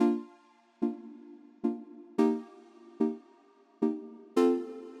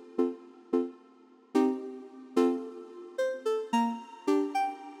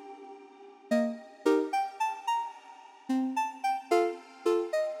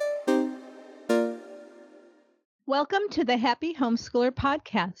Welcome to the Happy Homeschooler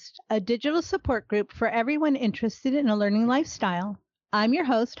Podcast, a digital support group for everyone interested in a learning lifestyle. I'm your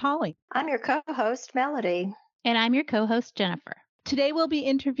host, Holly. I'm your co-host, Melody. And I'm your co-host, Jennifer. Today we'll be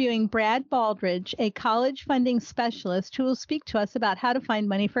interviewing Brad Baldridge, a college funding specialist who will speak to us about how to find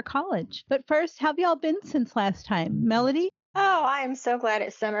money for college. But first, how have y'all been since last time? Melody? Oh, I am so glad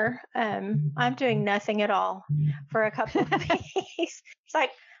it's summer. I'm doing nothing at all for a couple of weeks. It's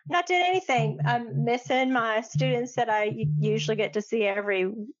like I'm not doing anything. I'm missing my students that I usually get to see every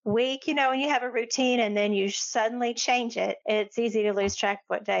week. You know, when you have a routine and then you suddenly change it, it's easy to lose track of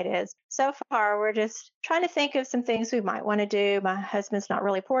what day it is. So far, we're just trying to think of some things we might want to do. My husband's not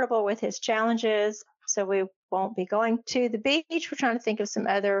really portable with his challenges, so we won't be going to the beach. We're trying to think of some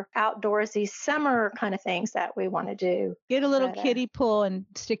other outdoorsy summer kind of things that we want to do. Get a little kiddie pool and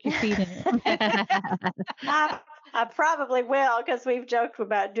stick your feet in it. I probably will, because we've joked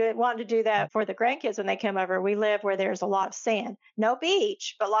about wanting to do that for the grandkids when they come over. We live where there's a lot of sand. No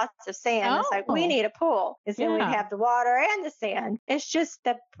beach, but lots of sand. It's like, we need a pool. Then we'd have the water and the sand. It's just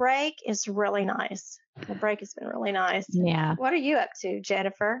the break is really nice. The break has been really nice. Yeah. What are you up to,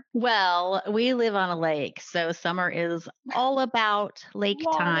 Jennifer? Well, we live on a lake, so summer is all about lake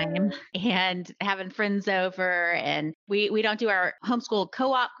time and having friends over. And we don't do our homeschool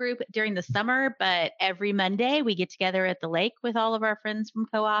co-op group during the summer, but every Monday we get together at the lake with all of our friends from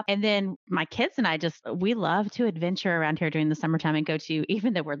co-op. And then my kids and I we love to adventure around here during the summertime and go to,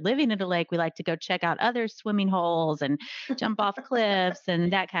 even though we're living at a lake, we like to go check out other swimming holes and jump off cliffs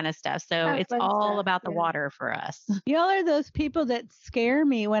and that kind of stuff. So it's all about the water for us. Y'all are those people that scare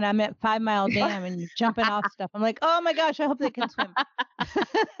me when I'm at 5 Mile Dam and jumping off stuff. I'm like, oh my gosh, I hope they can swim.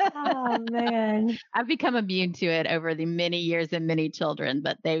 Oh man. I've become immune to it over the many years and many children,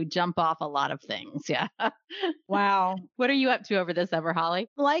 but they jump off a lot of things. Yeah. Wow. What are you up to over the summer, Holly?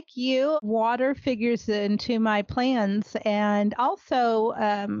 Like you, water figures into my plans. And also,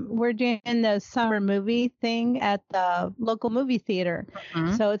 we're doing the summer movie thing at the local movie theater.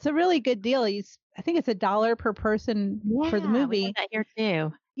 Mm-hmm. So it's a really good deal. I think it's $1 per person for the movie. We have that here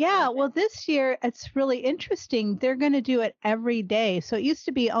too. Yeah, well, this year it's really interesting. They're going to do it every day. So it used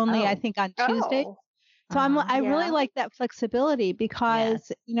to be only, I think, on Tuesday. So I really like that flexibility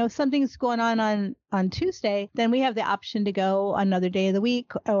because, you know, something's going on Tuesday, then we have the option to go another day of the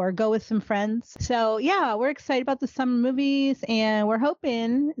week or go with some friends. So, yeah, we're excited about the summer movies, and we're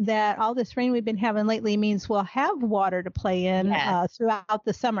hoping that all this rain we've been having lately means we'll have water to play in throughout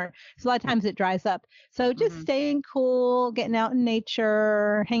the summer. So a lot of times it dries up. So just staying cool, getting out in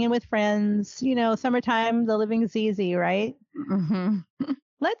nature, hanging with friends. You know, summertime, the living is easy, right? Mm-hmm.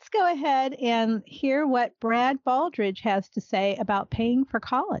 Let's go ahead and hear what Brad Baldridge has to say about paying for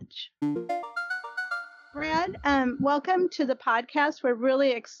college. Brad, welcome to the podcast. We're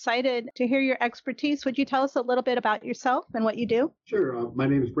really excited to hear your expertise. Would you tell us a little bit about yourself and what you do? Sure. My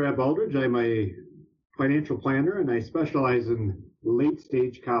name is Brad Baldridge. I'm a financial planner, and I specialize in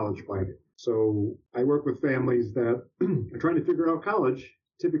late-stage college planning. So I work with families that are trying to figure out college.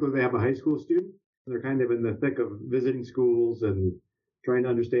 Typically, they have a high school student. They're kind of in the thick of visiting schools and trying to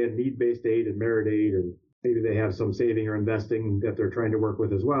understand need-based aid and merit aid, and maybe they have some saving or investing that they're trying to work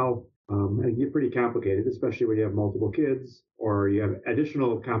with as well. And it can get pretty complicated, especially when you have multiple kids or you have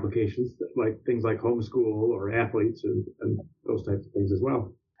additional complications like things like homeschool or athletes and those types of things as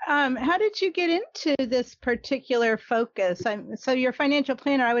well. How did you get into this particular focus? So you're a financial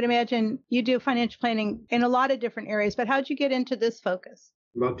planner. I would imagine you do financial planning in a lot of different areas, but how did you get into this focus?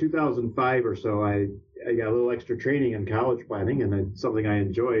 About 2005 or so, I got a little extra training in college planning, and it's something I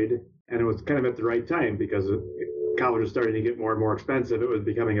enjoyed. And it was kind of at the right time because college was starting to get more and more expensive. It was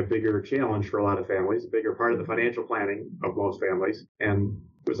becoming a bigger challenge for a lot of families, a bigger part of the financial planning of most families. And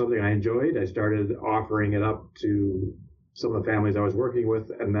it was something I enjoyed. I started offering it up to some of the families I was working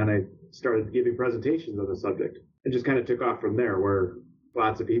with, and then I started giving presentations on the subject. It just kind of took off from there, where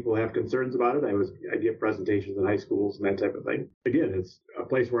lots of people have concerns about it. I give presentations in high schools and that type of thing. Again, it's a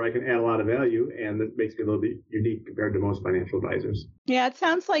place where I can add a lot of value, and it makes me a little bit unique compared to most financial advisors. Yeah, it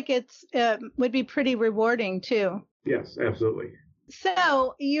sounds like it's would be pretty rewarding too. Yes, absolutely.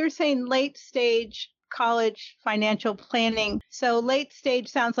 So you're saying late stage college financial planning. So late stage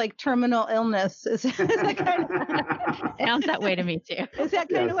sounds like terminal illness. Is that kind of, sounds that way to me too. Is that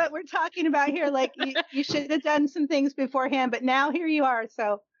kind of what we're talking about here? Like you should have done some things beforehand, but now here you are.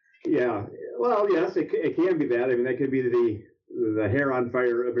 So yeah, well, yes, it can be that. I mean, that could be the hair on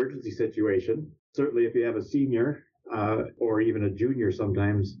fire emergency situation. Certainly, if you have a senior or even a junior,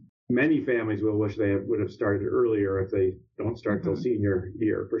 sometimes many families will wish they would have started earlier if they don't start till senior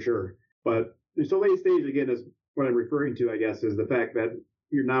year, for sure. But so late stage, again, is what I'm referring to, I guess, is the fact that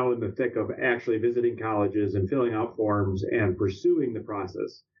you're now in the thick of actually visiting colleges and filling out forms and pursuing the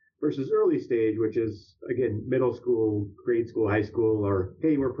process versus early stage, which is, again, middle school, grade school, high school, or,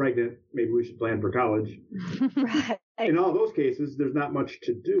 hey, we're pregnant, maybe we should plan for college. Right. In all those cases, there's not much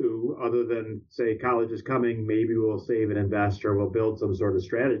to do other than say college is coming, maybe we'll save and invest or we'll build some sort of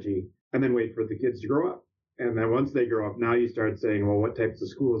strategy and then wait for the kids to grow up. And then once they grow up, now you start saying, well, what types of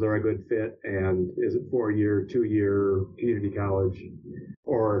schools are a good fit? And is it 4-year, 2-year community college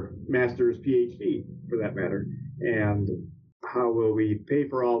or master's, PhD for that matter? And how will we pay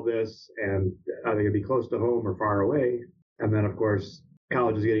for all this? And are they going to be close to home or far away? And then, of course,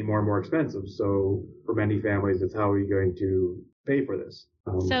 college is getting more and more expensive. So for many families, it's how are we going to pay for this?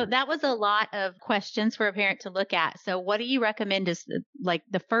 So that was a lot of questions for a parent to look at. So what do you recommend is like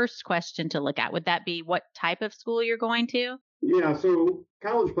the first question to look at? Would that be what type of school you're going to? Yeah, so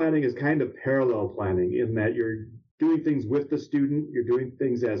college planning is kind of parallel planning in that you're doing things with the student, you're doing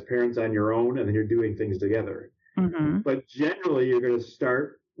things as parents on your own, and then you're doing things together. Mm-hmm. But generally, you're going to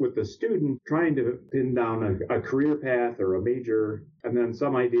start with the student trying to pin down a career path or a major, and then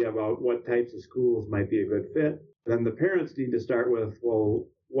some idea about what types of schools might be a good fit. Then the parents need to start with, well,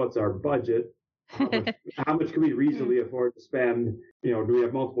 what's our budget? How much can we reasonably afford to spend? Do we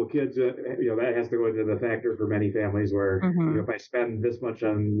have multiple kids? That has to go into the factor for many families where, if I spend this much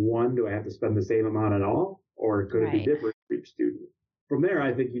on one, do I have to spend the same amount on all? Or could it be different for each student? From there,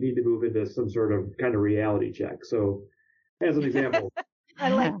 I think you need to move into some sort of kind of reality check. So as an example, I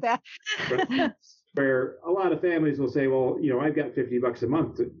like that. Where a lot of families will say, well, I've got $50 a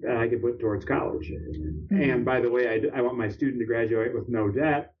month that I can put towards college. And by the way, I want my student to graduate with no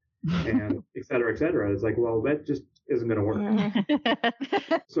debt and et cetera, et cetera. It's like, well, that just isn't going to work.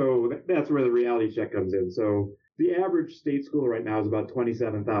 So that's where the reality check comes in. So the average state school right now is about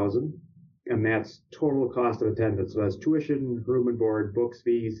 $27,000, and that's total cost of attendance. So that's tuition, room and board, books,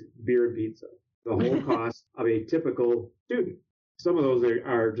 fees, beer and pizza. The whole cost of a typical student. Some of those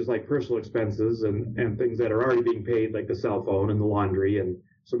are just like personal expenses and things that are already being paid, like the cell phone and the laundry. And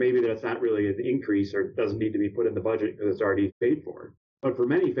so maybe that's not really an increase or doesn't need to be put in the budget because it's already paid for. But for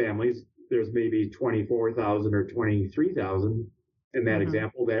many families, there's maybe $24,000 or $23,000 in that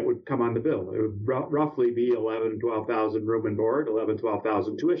example that would come on the bill. It would roughly be $11,000, $12,000 room and board, $11,000,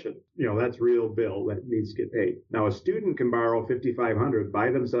 $12,000 tuition. That's real bill that needs to get paid. Now, a student can borrow $5,500 by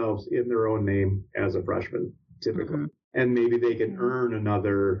themselves in their own name as a freshman, typically. And maybe they can earn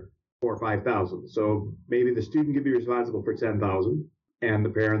another $4,000 or $5,000. So maybe the student can be responsible for $10,000, and the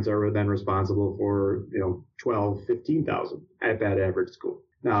parents are then responsible for $12,000, $15,000 at that average school.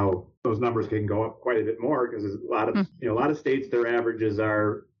 Now those numbers can go up quite a bit more because a lot of states their averages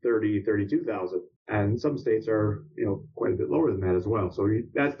are $30,000, $32,000, and some states are quite a bit lower than that as well. So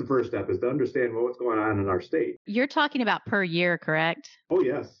that's the first step, is to understand what's going on in our state. You're talking about per year, correct? Oh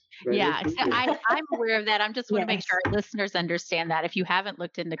yes. Yeah, so I'm aware of that. I just want to make sure our listeners understand that if you haven't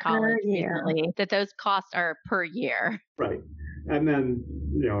looked into college recently, that those costs are per year. Right. And then,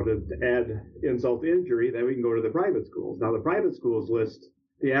 to add insult to injury, then we can go to the private schools. Now, the private schools list,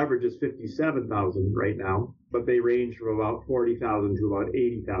 the average is $57,000 right now, but they range from about $40,000 to about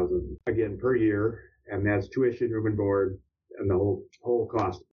 $80,000, again, per year. And that's tuition, room and board, and the whole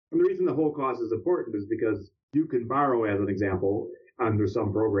cost. And the reason the whole cost is important is because you can borrow, as an example, under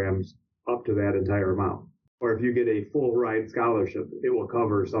some programs up to that entire amount. Or if you get a full ride scholarship, it will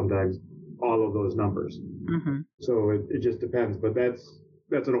cover sometimes all of those numbers. So it just depends. But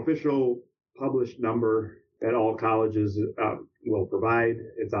that's an official published number that all colleges will provide.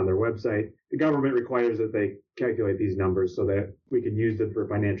 It's on their website. The government requires that they calculate these numbers so that we can use them for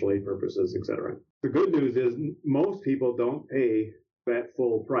financial aid purposes, et cetera. The good news is most people don't pay that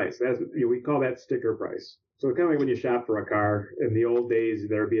full price. We call that sticker price. So kind of like when you shop for a car, in the old days,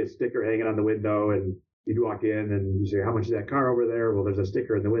 there'd be a sticker hanging on the window and you'd walk in and you say, how much is that car over there? Well, there's a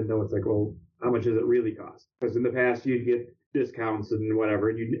sticker in the window. It's like, well, how much does it really cost? Because in the past, you'd get discounts and whatever,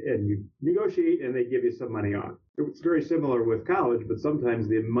 and you negotiate and they give you some money off. It's very similar with college, but sometimes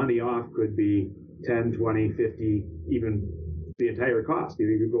the money off could be 10, 20, 50, even the entire cost.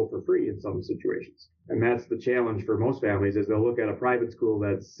 You could go for free in some situations. And that's the challenge for most families, is they'll look at a private school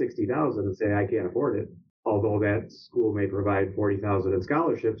that's $60,000 and say, I can't afford it. Although that school may provide $40,000 in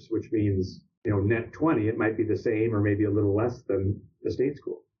scholarships, which means, net 20, it might be the same or maybe a little less than the state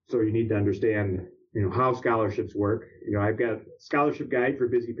school. So you need to understand, how scholarships work. I've got a scholarship guide for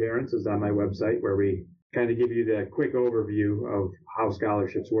busy parents is on my website, where we kind of give you the quick overview of how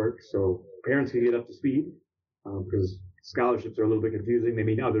scholarships work. So parents can get up to speed, because scholarships are a little bit confusing. They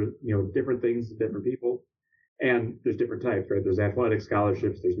mean other, different things to different people. And there's different types, right? There's athletic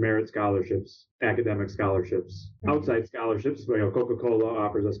scholarships, there's merit scholarships, academic scholarships, outside scholarships. Coca-Cola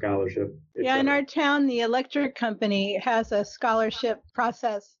offers a scholarship. Yeah, in our town, the electric company has a scholarship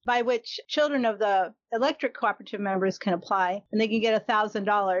process by which children of the electric cooperative members can apply, and they can get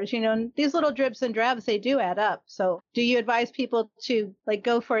 $1,000. And these little drips and drabs, they do add up. So do you advise people to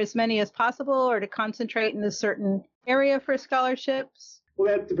go for as many as possible, or to concentrate in a certain area for scholarships?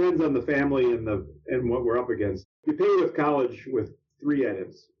 Well, that depends on the family and what we're up against. You pay with college with 3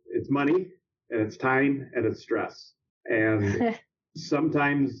 items. It's money, and it's time, and it's stress. And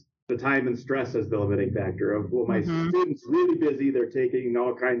sometimes the time and stress is the limiting factor of, well, my student's really busy. They're taking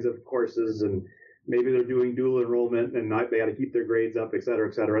all kinds of courses, and maybe they're doing dual enrollment, and they got to keep their grades up, et cetera,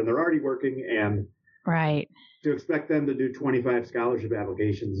 and they're already working. And right, to expect them to do 25 scholarship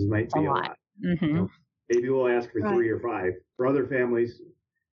applications might be a lot. Mm-hmm. Maybe we'll ask for 3 or 5. For other families,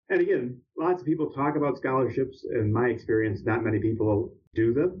 and again, lots of people talk about scholarships. In my experience, not many people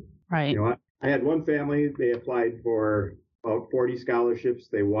do them. Right. I had one family, they applied for about 40 scholarships.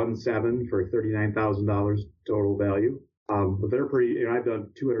 They won 7 for $39,000 total value. But they're pretty, I've done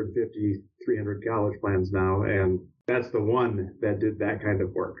 250, 300 college plans now, and that's the one that did that kind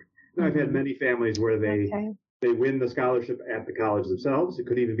of work. Now, I've had many families where they win the scholarship at the college themselves. It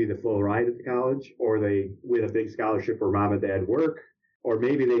could even be the full ride at the college, or they win a big scholarship where mom and dad work, or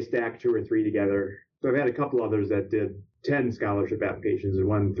maybe they stack 2 or 3 together. So I've had a couple others that did 10 scholarship applications and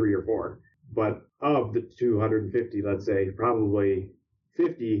won 3 or 4. But of the 250, let's say, probably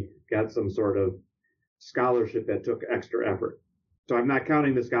 50 got some sort of scholarship that took extra effort. So I'm not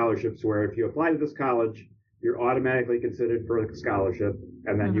counting the scholarships where if you apply to this college, you're automatically considered for a scholarship,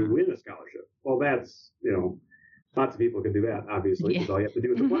 and then you win a scholarship. Well, that's, lots of people can do that, obviously, because all you have to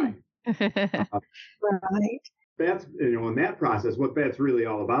do is apply. Right. That's, in that process, what that's really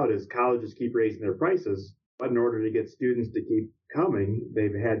all about is colleges keep raising their prices, but in order to get students to keep coming,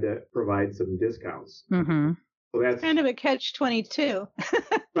 they've had to provide some discounts. Mm-hmm. So that's kind of a catch-22.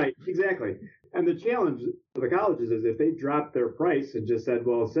 Right, exactly. And the challenge for the colleges is if they dropped their price and just said,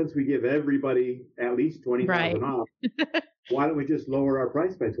 well, since we give everybody at least $20,000 off, why don't we just lower our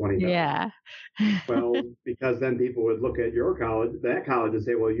price by $20,000? Yeah. Well, because then people would look at that college, and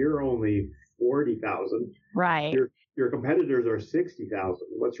say, well, you're only $40,000. Right. Your competitors are $60,000.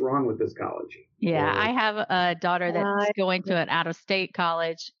 What's wrong with this college? Yeah, I have a daughter that's going to an out-of-state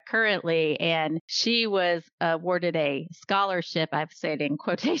college currently, and she was awarded a scholarship, I've said in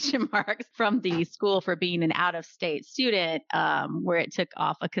quotation marks, from the school for being an out-of-state student, where it took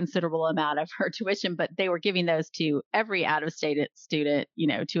off a considerable amount of her tuition, but they were giving those to every out-of-state student,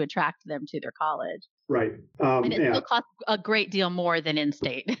 to attract them to their college. Right. And it still costs a great deal more than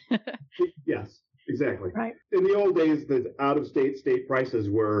in-state. Yes. Exactly. Right. In the old days, the out-of-state prices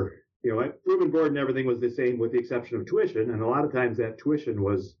were, at room and board and everything was the same with the exception of tuition. And a lot of times that tuition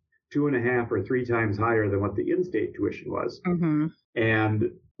was 2.5 or 3 times higher than what the in-state tuition was. Mm-hmm.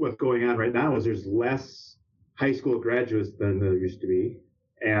 And what's going on right now is there's less high school graduates than there used to be.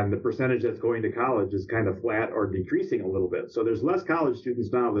 And the percentage that's going to college is kind of flat or decreasing a little bit. So there's less college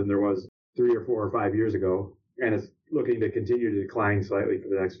students now than there was 3 or 4 or 5 years ago. And it's looking to continue to decline slightly for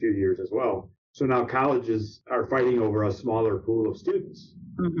the next few years as well. So now colleges are fighting over a smaller pool of students.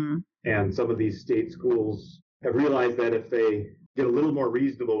 Mm-hmm. And some of these state schools have realized that if they get a little more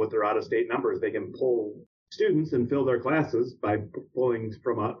reasonable with their out-of-state numbers, they can pull students and fill their classes by pulling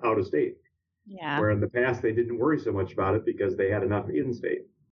from out of state. Yeah. Where in the past they didn't worry so much about it because they had enough in-state.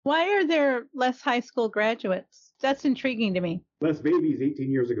 Why are there less high school graduates? That's intriguing to me. Less babies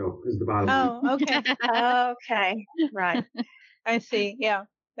 18 years ago is the bottom line. Oh, okay. Okay. Right. I see. Yeah,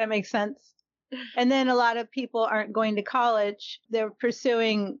 that makes sense. And then a lot of people aren't going to college. They're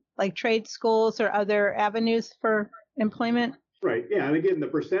pursuing like trade schools or other avenues for employment. Right. Yeah. And again, the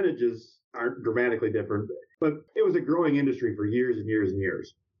percentages aren't dramatically different, but it was a growing industry for years and years and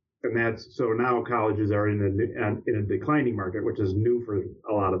years. And that's so now colleges are in a declining market, which is new for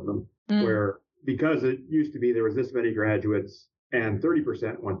a lot of them, where because it used to be there was this many graduates and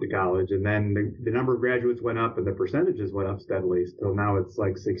 30% went to college, and then the number of graduates went up and the percentages went up steadily. So now it's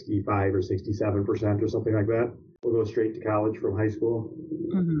like 65 or 67% or something like that will go straight to college from high school.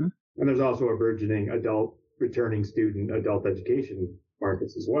 Mm-hmm. And there's also a burgeoning returning student adult education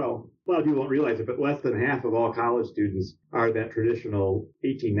markets as well. A lot of people don't realize it, but less than half of all college students are that traditional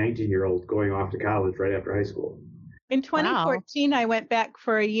 18, 19-year-old going off to college right after high school. In 2014, I went back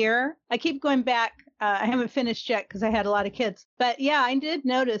for a year. I keep going back. I haven't finished yet because I had a lot of kids. But yeah, I did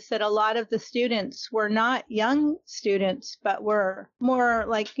notice that a lot of the students were not young students, but were more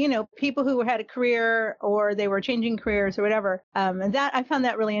like, people who had a career or they were changing careers or whatever. And that I found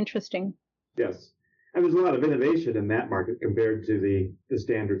that really interesting. Yes. And there's a lot of innovation in that market compared to the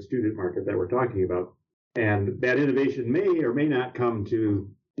standard student market that we're talking about. And that innovation may or may not come to,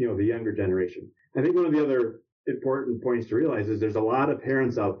 the younger generation. I think one of the other important points to realize is there's a lot of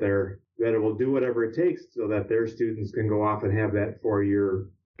parents out there that will do whatever it takes so that their students can go off and have that 4-year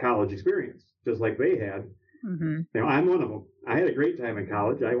college experience, just like they had. Mm-hmm. I'm one of them. I had a great time in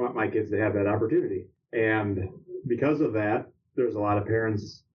college. I want my kids to have that opportunity. And because of that, there's a lot of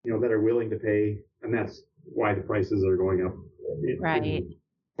parents, that are willing to pay, and that's why the prices are going up. Right.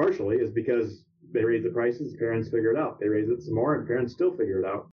 Partially is because they raise the prices, parents figure it out. They raise it some more, and parents still figure it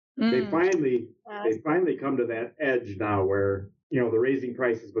out. They finally come to that edge now where, they're raising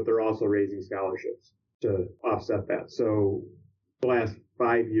prices, but they're also raising scholarships to offset that. So the last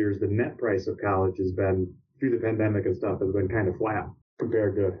 5 years, the net price of college has been, through the pandemic and stuff, has been kind of flat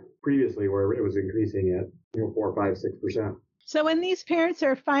compared to previously where it was increasing at, 4, 5, 6%. So when these parents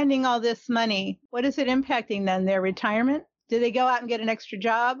are finding all this money, what is it impacting then? Their retirement? Do they go out and get an extra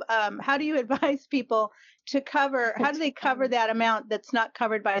job? How do you advise people how do they cover that amount that's not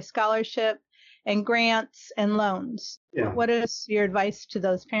covered by a scholarship and grants and loans? Yeah. What is your advice to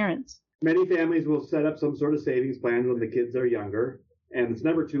those parents? Many families will set up some sort of savings plan when the kids are younger. And it's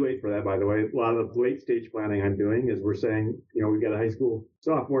never too late for that, by the way. A lot of the late stage planning I'm doing is we're saying, we've got a high school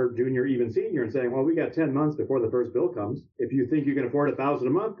sophomore, junior, even senior, and saying, well, we got 10 months before the first bill comes. If you think you can afford $1,000 a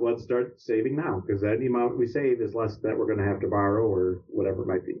month, let's start saving now, because any amount we save is less that we're going to have to borrow or whatever it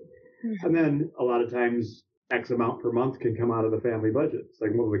might be. Mm-hmm. And then a lot of times X amount per month can come out of the family budget. It's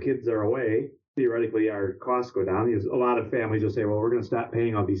like when the kids are away, theoretically our costs go down. A lot of families will say, well, we're going to stop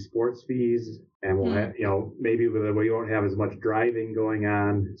paying all these sports fees, and we'll have, maybe we won't have as much driving going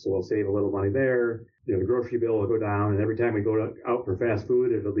on, so we'll save a little money there. The grocery bill will go down, and every time we go out for fast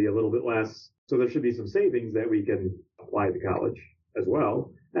food, it'll be a little bit less. So there should be some savings that we can apply to college as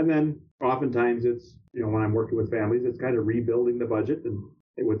well. And then oftentimes it's, when I'm working with families, it's kind of rebuilding the budget and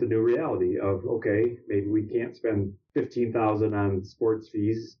with the new reality of, okay, maybe we can't spend $15,000 on sports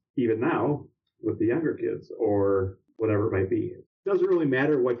fees even now with the younger kids or whatever it might be. It doesn't really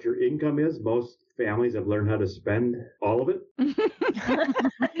matter what your income is. Most families have learned how to spend all of it.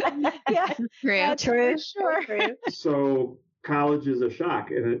 Yeah, true. Sure. So college is a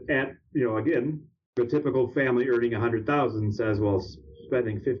shock. And again, the typical family earning $100,000 says, well,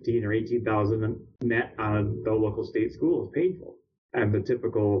 spending $15,000 or $18,000 net on the local state school is painful. And the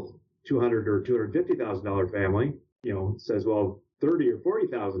typical $200,000 or $250,000 family, says, well, $30,000 or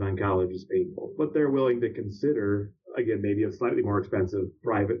 $40,000 on college is painful, but they're willing to consider, again, maybe a slightly more expensive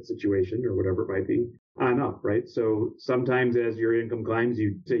private situation or whatever it might be on up, right? So sometimes as your income climbs,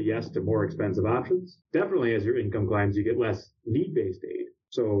 you say yes to more expensive options. Definitely as your income climbs, you get less need-based aid.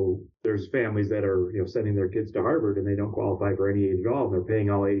 So there's families that are, sending their kids to Harvard and they don't qualify for any aid at all, and they're paying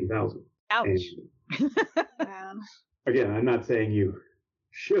all $80,000. Ouch. Wow. Again, I'm not saying you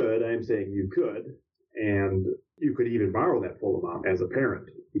should, I'm saying you could. And you could even borrow that full amount as a parent.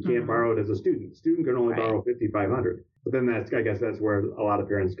 You can't borrow it as a student. Student can only borrow $5,500. But then I guess that's where a lot of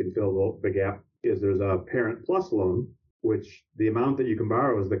parents can fill the gap. Is there's a Parent Plus loan, which the amount that you can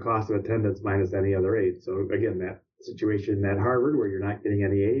borrow is the cost of attendance minus any other aid. So again, that situation at Harvard where you're not getting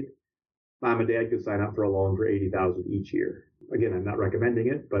any aid, mom and dad could sign up for a loan for $80,000 each year. Again, I'm not recommending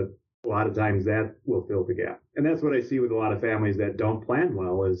it, but a lot of times that will fill the gap. And that's what I see with a lot of families that don't plan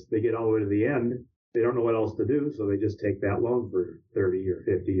well is they get all the way to the end. They don't know what else to do, so they just take that loan for 30 or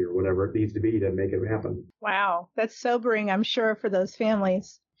 50 or whatever it needs to be to make it happen. Wow, that's sobering, I'm sure, for those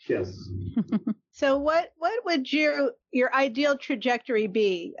families. Yes. So what would your ideal trajectory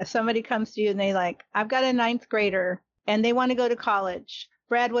be if somebody comes to you and they I've got a 9th grader and they want to go to college.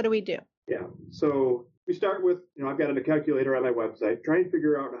 Brad, what do we do? Yeah. So we start with, I've got a calculator on my website. Try and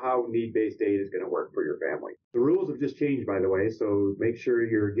figure out how need-based aid is going to work for your family. The rules have just changed, by the way, so make sure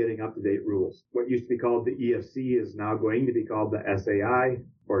you're getting up-to-date rules. What used to be called the EFC is now going to be called the SAI,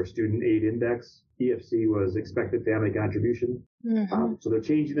 or Student Aid Index. EFC was Expected Family Contribution. Mm-hmm. So they're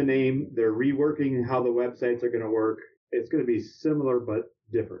changing the name. They're reworking how the websites are going to work. It's going to be similar but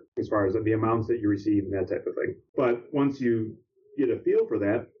different as far as the amounts that you receive and that type of thing. But once you get a feel for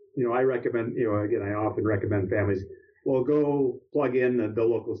that, I recommend, again, I often recommend families, well, go plug in the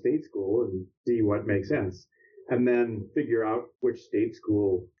local state school and see what makes sense. And then figure out which state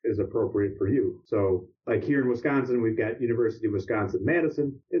school is appropriate for you. So like here in Wisconsin, we've got University of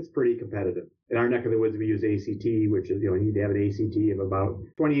Wisconsin-Madison. It's pretty competitive. In our neck of the woods, we use ACT, which is, you need to have an ACT of about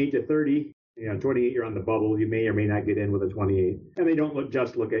 28 to 30. 28, you're on the bubble. You may or may not get in with a 28. And they don't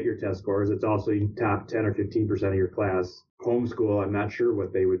just look at your test scores. It's also top 10 or 15% of your class. Homeschool, I'm not sure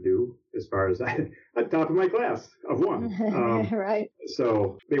what they would do as far as at top of my class of one. Right.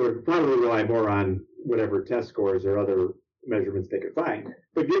 So they would probably rely more on, whatever test scores or other measurements they could find.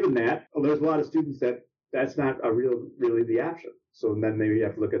 But given that, there's a lot of students that's not really the option. So then maybe you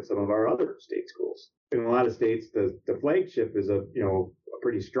have to look at some of our other state schools. In a lot of states, the flagship is a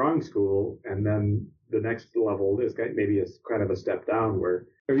pretty strong school, and then the next level is maybe a kind of a step down, where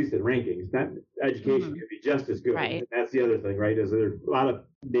at least in rankings, not education could be just as good. Right. And that's the other thing, right? Is there's a lot of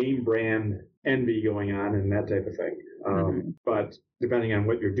name brand envy going on and that type of thing. But depending on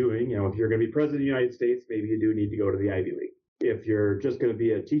what you're doing, if you're going to be president of the United States, maybe you do need to go to the Ivy League. If you're just going to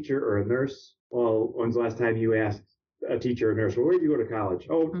be a teacher or a nurse, well, when's the last time you asked a teacher or a nurse, well, where did you go to college?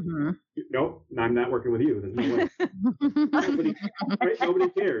 Oh, nope, I'm not working with you. There's no way. Nobody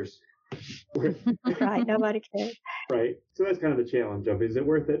cares. Right, nobody cares. Right. So that's kind of the challenge of, is it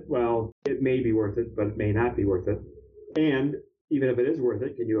worth it? Well, it may be worth it, but it may not be worth it. And even if it is worth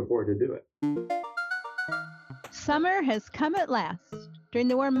it, can you afford to do it? Summer has come at last. During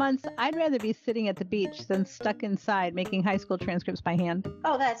the warm months, I'd rather be sitting at the beach than stuck inside making high school transcripts by hand.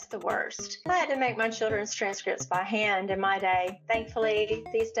 Oh, that's the worst. I had to make my children's transcripts by hand in my day. Thankfully,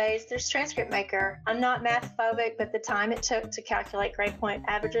 these days, there's Transcript Maker. I'm not math phobic, but the time it took to calculate grade point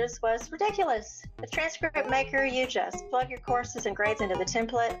averages was ridiculous. With Transcript Maker, you just plug your courses and grades into the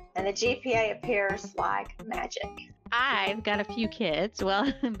template, and the GPA appears like magic. I've got a few kids, well,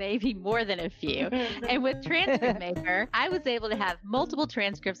 maybe more than a few. And with Transcript Maker, I was able to have multiple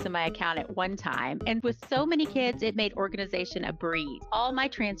transcripts in my account at one time. And with so many kids, it made organization a breeze. All my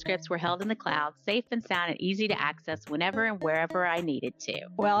transcripts were held in the cloud, safe and sound and easy to access whenever and wherever I needed to.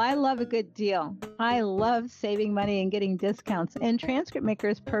 Well, I love a good deal. I love saving money and getting discounts, and Transcript Maker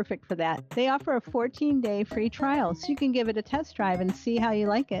is perfect for that. They offer a 14-day free trial, so you can give it a test drive and see how you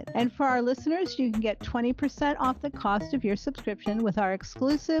like it. And for our listeners, you can get 20% off the cost of your subscription with our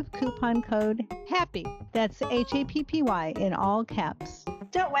exclusive coupon code HAPPY. That's HAPPY in all caps.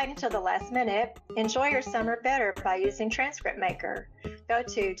 Don't wait until the last minute. Enjoy your summer better by using Transcript Maker. Go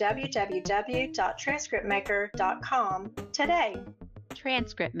to www.transcriptmaker.com today.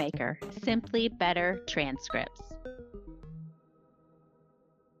 Transcript Maker, simply better transcripts.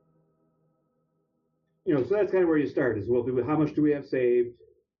 So that's kind of where you start, is, well, how much do we have saved?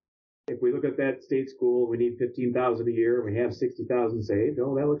 If we look at that state school, we need $15,000 a year, and we have $60,000 saved.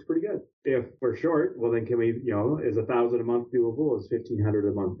 Oh, that looks pretty good. If we're short, well, then can we, is $1,000 a month doable? Is $1,500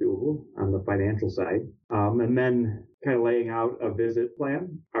 a month doable on the financial side? And then kind of laying out a visit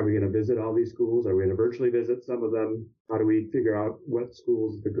plan. Are we going to visit all these schools? Are we going to virtually visit some of them? How do we figure out what school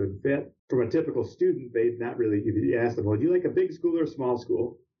is the good fit? From a typical student, they'd not really, if you ask them, well, do you like a big school or a small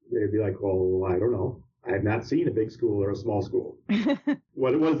school? They'd be like, well, I don't know. I have not seen a big school or a small school.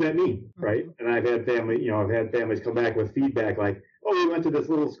 What does that mean, right? And I've had families come back with feedback like, oh, we went to this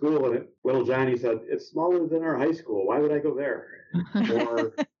little school and little Johnny said, it's smaller than our high school. Why would I go there?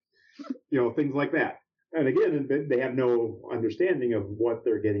 Or, things like that. And again, they have no understanding of what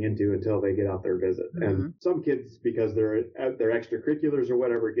they're getting into until they get out their visit. And some kids, because they're extracurriculars or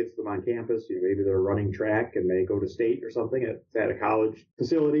whatever gets them on campus, maybe they're running track and they go to state or something at a college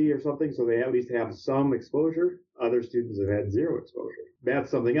facility or something, so they at least have some exposure. Other students have had zero exposure.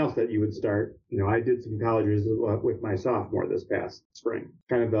 That's something else that you would start. I did some colleges with my sophomore this past spring.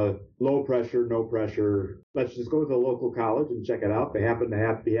 Kind of the low pressure, no pressure. Let's just go to the local college and check it out. They happen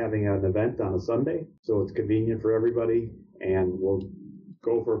to be having an event on a Sunday, so it's convenient for everybody. And we'll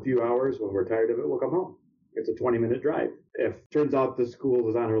go for a few hours. When we're tired of it, we'll come home. It's a 20-minute drive. If it turns out the school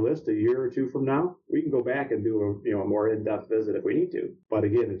is on our list a year or two from now, we can go back and do a more in-depth visit if we need to. But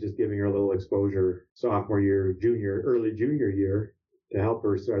again, it's just giving her a little exposure sophomore year, early junior year, to help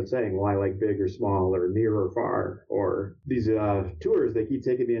her start saying, well, I like big or small or near or far. Or these tours, they keep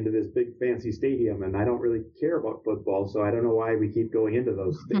taking me into this big fancy stadium, and I don't really care about football, so I don't know why we keep going into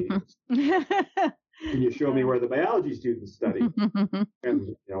those stadiums. Can you show me where the biology students study?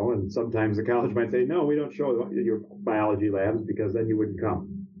 And sometimes the college might say, no, we don't show your biology labs because then you wouldn't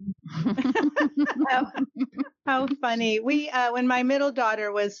come. How funny. We, when my middle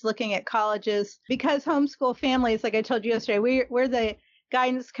daughter was looking at colleges, because homeschool families, like I told you yesterday, we're the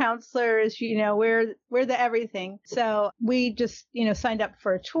guidance counselors, we're the everything. So we just, signed up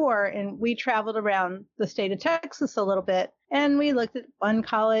for a tour, and we traveled around the state of Texas a little bit. And we looked at one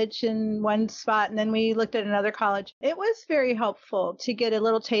college in one spot, and then we looked at another college. It was very helpful to get a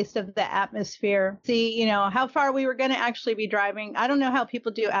little taste of the atmosphere, see, how far we were going to actually be driving. I don't know how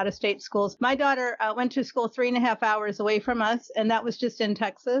people do out-of-state schools. My daughter went to school 3.5 hours away from us, and that was just in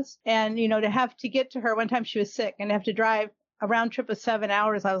Texas. And, to have to get to her, one time she was sick and have to drive a round trip of 7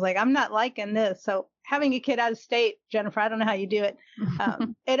 hours. I was like, I'm not liking this. So having a kid out of state, Jennifer, I don't know how you do it.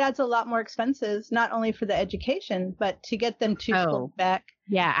 It adds a lot more expenses, not only for the education, but to get them to school back.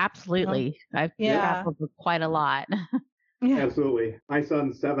 Yeah, absolutely. I've traveled quite a lot. Absolutely. My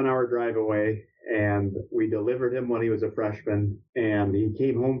son's 7-hour drive away, and we delivered him when he was a freshman, and he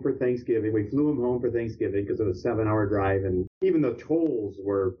came home for Thanksgiving. We flew him home for Thanksgiving because it was a 7-hour drive, and even the tolls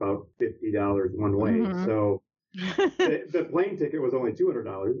were about $50 one way. So the plane ticket was only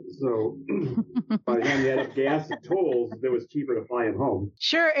 $200. So by the time you add up gas and tolls, it was cheaper to fly him home.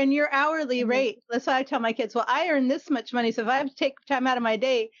 Sure. And your hourly rate, that's why I tell my kids, well, I earn this much money. So if I have to take time out of my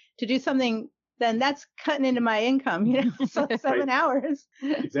day to do something, then that's cutting into my income, so 7 hours.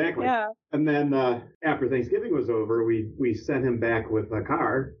 Exactly. Yeah. And then after Thanksgiving was over, we sent him back with a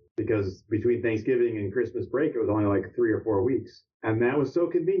car because between Thanksgiving and Christmas break, it was only like 3 or 4 weeks. And that was so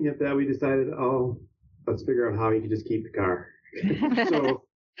convenient that we decided, let's figure out how he could just keep the car. So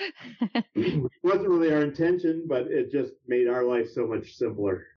it wasn't really our intention, but it just made our life so much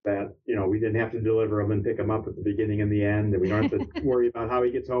simpler that, we didn't have to deliver him and pick him up at the beginning and the end, and we don't have to worry about how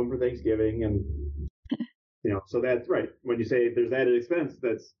he gets home for Thanksgiving. And, so that's right. When you say there's added expense,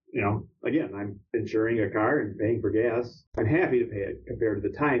 that's, again, I'm insuring a car and paying for gas. I'm happy to pay it compared to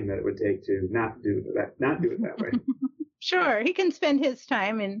the time that it would take to not do it that way. Sure. He can spend his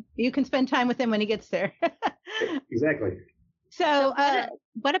time and you can spend time with him when he gets there. Exactly. So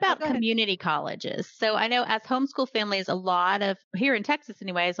what about community colleges? So I know as homeschool families, here in Texas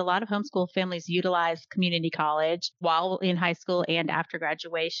anyways, a lot of homeschool families utilize community college while in high school and after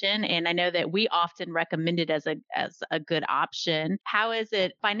graduation. And I know that we often recommend it as a good option. How is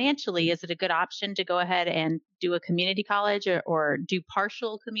it financially? Is it a good option to go ahead and do a community college or do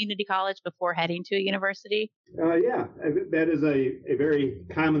partial community college before heading to a university? Yeah, that is a very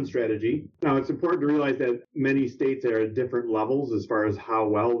common strategy. Now, it's important to realize that many states are at different levels as far as how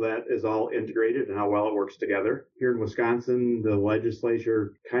well that is all integrated and how well it works together. Here in Wisconsin, the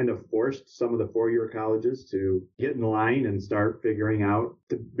legislature kind of forced some of the four-year colleges to get in line and start figuring out,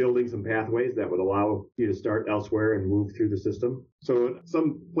 building some pathways that would allow you to start elsewhere and move through the system. So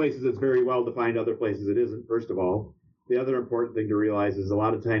some places it's very well defined, other places it isn't, first of all. The other important thing to realize is a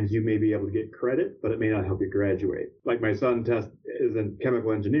lot of times you may be able to get credit, but it may not help you graduate. Like my son is in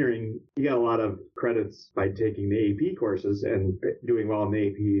chemical engineering. He got a lot of credits by taking the AP courses and doing well in the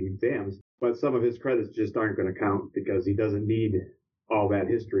AP exams, but some of his credits just aren't going to count because he doesn't need all that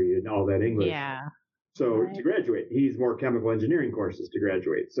history and all that English. Yeah. So to graduate, he needs more chemical engineering courses to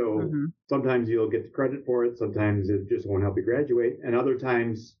graduate. So sometimes you'll get the credit for it. Sometimes it just won't help you graduate. And other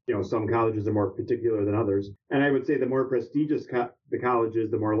times, some colleges are more particular than others. And I would say the more prestigious the colleges,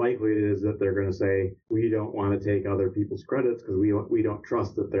 the more likely it is that they're going to say, we don't want to take other people's credits because we don't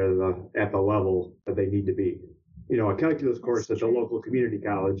trust that they're at the level that they need to be. A calculus course at the local community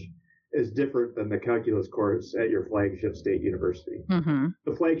college is different than the calculus course at your flagship state university.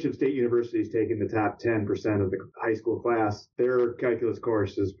 The flagship state university is taking the top 10% of the high school class. Their calculus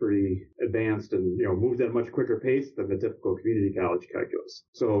course is pretty advanced and moves at a much quicker pace than the typical community college calculus.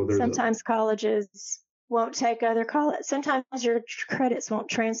 So sometimes colleges won't take other college. Sometimes your credits won't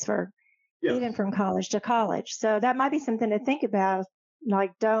transfer even from college to college. So that might be something to think about.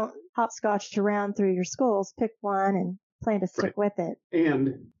 Like, don't hopscotch around through your schools. Pick one and plan to stick with it. And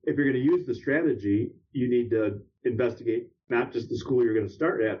if you're going to use the strategy, you need to investigate not just the school you're going to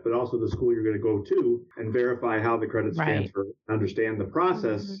start at, but also the school you're going to go to and verify how the credits transfer, understand the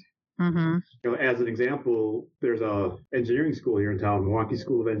process. As an example, there's a engineering school here in town, Milwaukee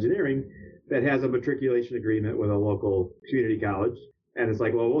School of Engineering, that has a matriculation agreement with a local community college. And it's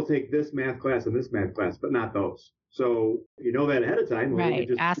like, well, we'll take this math class and this math class, but not those. So that ahead of time. Well, you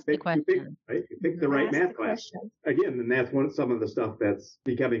just ask the question. You pick the right math class. Again, and that's some of the stuff that's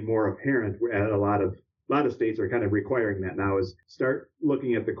becoming more apparent at a lot of states are kind of requiring that now is start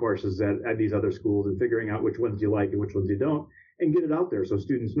looking at the courses at these other schools and figuring out which ones you like and which ones you don't and get it out there so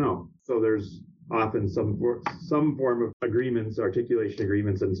students know. So there's often some form of agreements, articulation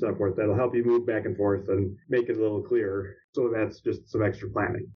agreements and stuff forth that'll help you move back and forth and make it a little clearer. So that's just some extra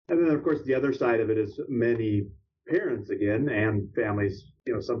planning. And then, of course, the other side of it is many parents, again, and families,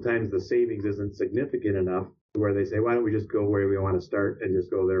 sometimes the savings isn't significant enough where they say, why don't we just go where we want to start and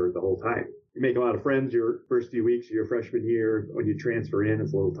just go there the whole time? You make a lot of friends your first few weeks of your freshman year. When you transfer in,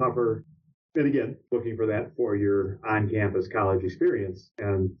 it's a little tougher. And again, looking for that for your on-campus college experience.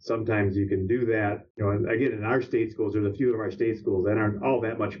 And sometimes you can do that. And again, in our state schools, there's a few of our state schools that aren't all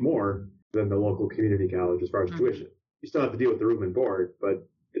that much more than the local community college as far as tuition. You still have to deal with the room and board, but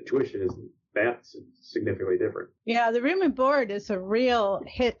the tuition isn't that's significantly different. Yeah, the room and board is a real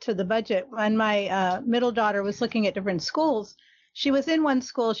hit to the budget. When my middle daughter was looking at different schools, she was in one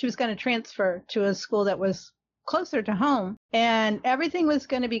school. She was going to transfer to a school that was closer to home, and everything was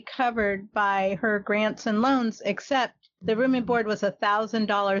going to be covered by her grants and loans, except the room and board was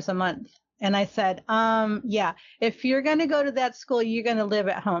 $1,000 a month. And I said, yeah, if you're going to go to that school, you're going to live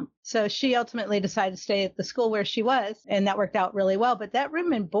at home. So she ultimately decided to stay at the school where she was, and that worked out really well. But that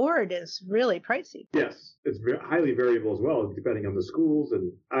room and board is really pricey. Yes, it's highly variable as well, depending on the schools.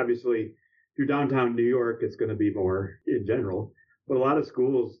 And obviously, if you're downtown New York, it's going to be more in general. But a lot of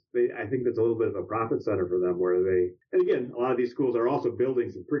schools, I think that's a little bit of a profit center for them where and again, a lot of these schools are also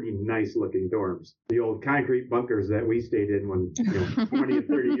building some pretty nice looking dorms. The old concrete bunkers that we stayed in when, 20 and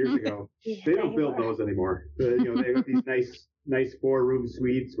 30 years ago, they don't build those anymore. They have these nice 4-room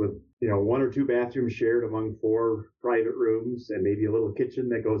suites with, 1 or 2 bathrooms shared among 4 private rooms and maybe a little kitchen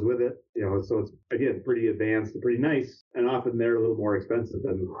that goes with it. So it's, again, pretty advanced and pretty nice. And often they're a little more expensive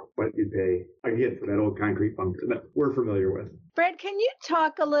than what you'd pay, again, for that old concrete bunker that we're familiar with. Fred, can you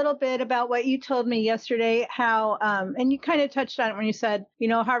talk a little bit about what you told me yesterday, how, and you kind of touched on it when you said,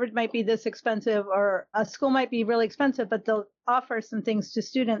 Harvard might be this expensive or a school might be really expensive, but they'll offer some things to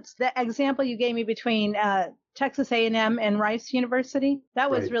students. The example you gave me between Texas A&M and Rice University,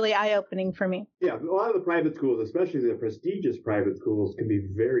 that was really eye-opening for me. Yeah, a lot of the private schools, especially the prestigious private schools, can be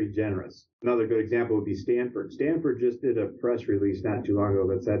very generous. Another good example would be Stanford. Stanford just did a press release not too long ago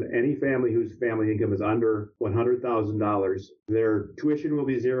that said any family whose family income is under $100,000, their tuition will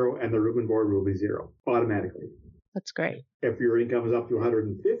be zero and their room and board will be zero automatically. That's great. If your income is up to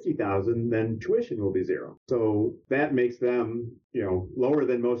 $150,000, then tuition will be zero. So that makes them, lower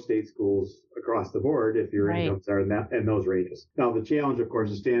than most state schools across the board if your incomes are in those ranges. Now, the challenge, of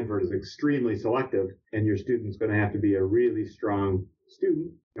course, of Stanford is extremely selective, and your student's going to have to be a really strong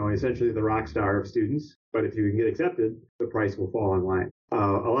student, essentially the rock star of students. But if you can get accepted, the price will fall in line. A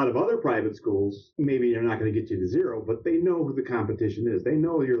lot of other private schools, maybe they're not going to get you to zero, but they know who the competition is. They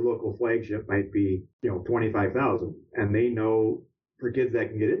know your local flagship might be, 25,000, and they know for kids that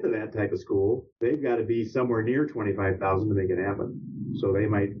can get into that type of school, they've got to be somewhere near 25,000 to make it happen. So they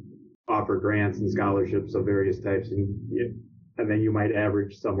might offer grants and scholarships of various types, and then you might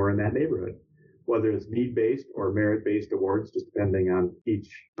average somewhere in that neighborhood, whether it's need-based or merit-based awards, just depending on each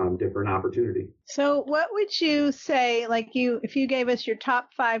different opportunity. So what would you say, if you gave us your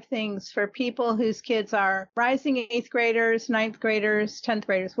top 5 things for people whose kids are rising 8th graders, 9th graders, 10th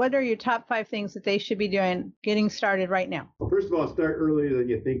graders, what are your top 5 things that they should be doing, getting started right now? Well, first of all, start earlier than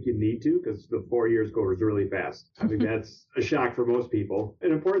you think you need to, because the 4 years goes really fast. I think that's a shock for most people.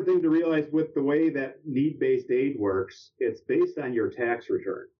 An important thing to realize with the way that need-based aid works, it's based on your tax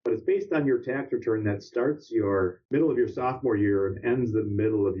return. But it's based on your tax return that starts your middle of your sophomore year and ends the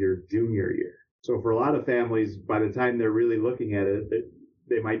middle of your junior year. So for a lot of families, by the time they're really looking at it,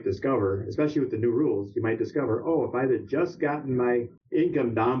 they might discover, especially with the new rules, you might discover, if I'd have just gotten my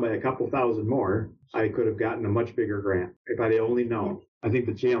income down by a couple thousand more, I could have gotten a much bigger grant if I'd only known. I think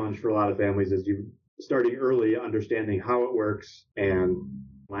the challenge for a lot of families is you starting early, understanding how it works and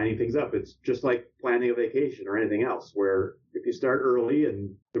lining things up. It's just like planning a vacation or anything else, where if you start early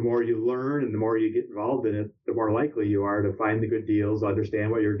and the more you learn and the more you get involved in it, the more likely you are to find the good deals, understand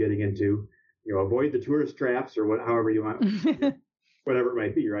what you're getting into, avoid the tourist traps or however you want, whatever it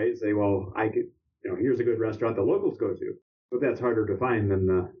might be, right? Say, well, I could, here's a good restaurant the locals go to, but that's harder to find than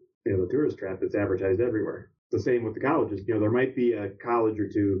the tourist trap that's advertised everywhere. It's the same with the colleges. There might be a college or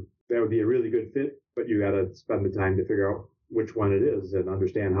two that would be a really good fit, but you got to spend the time to figure out which one it is and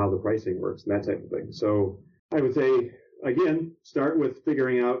understand how the pricing works and that type of thing. So I would say, again, start with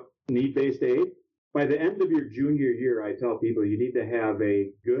figuring out need-based aid. By the end of your junior year, I tell people you need to have a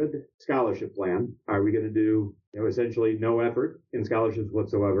good scholarship plan. Are we going to do, essentially no effort in scholarships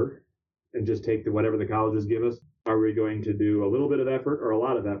whatsoever and just take whatever the colleges give us? Are we going to do a little bit of effort or a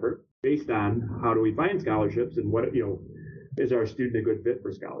lot of effort based on how do we find scholarships and what, is our student a good fit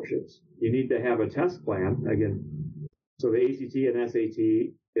for scholarships? You need to have a test plan. Again, so the ACT and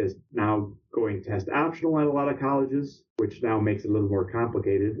SAT is now going test optional at a lot of colleges, which now makes it a little more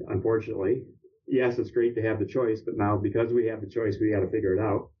complicated, unfortunately. Yes, it's great to have the choice, but now because we have the choice, we got to figure it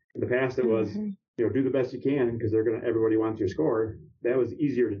out. In the past, it was, do the best you can because everybody wants your score. That was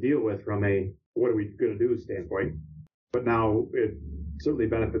easier to deal with from a what are we going to do standpoint. But now it certainly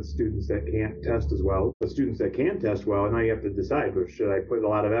benefits students that can't test as well. But students that can test well, now you have to decide, should I put a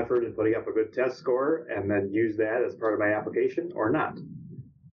lot of effort in putting up a good test score and then use that as part of my application or not?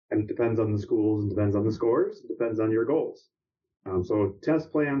 And it depends on the schools, and depends on the scores, it depends on your goals. So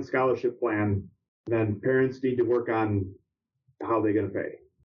test plan, scholarship plan, then parents need to work on how they're going to pay.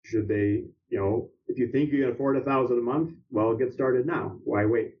 Should they, if you think you can afford $1,000 a month, well, get started now. Why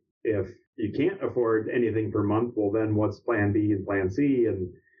wait? If you can't afford anything per month, well, then what's plan B and plan C? And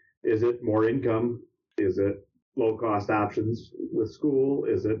is it more income? Is it low cost options with school?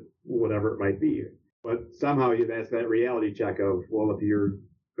 Is it whatever it might be? But somehow that's that reality check of, well, if you're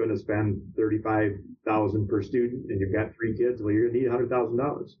going to spend $35,000 per student and you've got 3 kids, well, you're going to need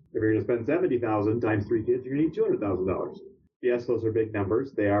 $100,000. If you're going to spend $70,000 times 3 kids, you're going to need $200,000. Yes, those are big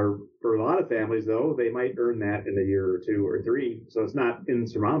numbers. They are, for a lot of families, though, they might earn that in a year or 2 or 3. So it's not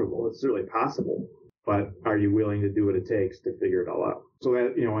insurmountable. It's certainly possible. But are you willing to do what it takes to figure it all out? So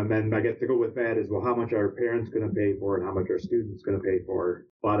that, and then I guess to go with that is, well, how much are parents going to pay for it and how much are students going to pay for?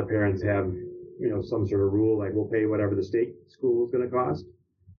 A lot of parents have, some sort of rule, like we'll pay whatever the state school is going to cost.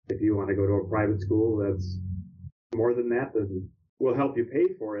 If you want to go to a private school that's more than that, then we'll help you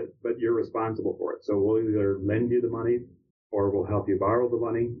pay for it, but you're responsible for it. So we'll either lend you the money or we'll help you borrow the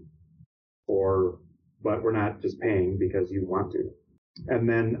money, but we're not just paying because you want to. And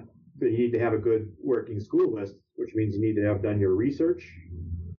then you need to have a good working school list, which means you need to have done your research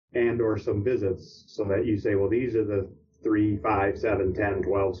and or some visits so that you say, well, these are the 3, 5, 7, 10,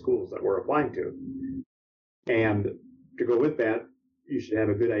 12 schools that we're applying to. And to go with that, you should have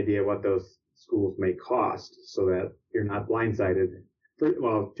a good idea what those schools may cost so that you're not blindsided.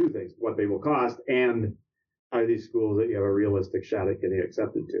 Well, 2 things, what they will cost and are these schools that you have a realistic shot at getting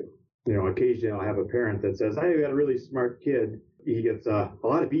accepted to. Occasionally I'll have a parent that says, I got a really smart kid. He gets a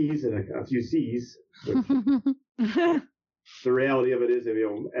lot of B's and a few C's. Which the reality of it is, at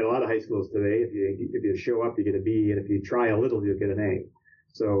a lot of high schools today, if you show up, you get a B, and if you try a little, you'll get an A.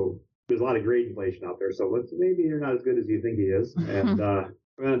 So there's a lot of grade inflation out there. So maybe you're not as good as you think he is. And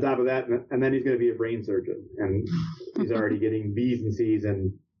on top of that, and then he's going to be a brain surgeon, and he's already getting B's and C's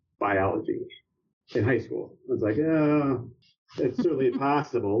in biology in high school. It's like, it's certainly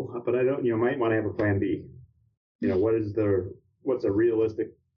possible, but I don't. Might want to have a plan B. What's a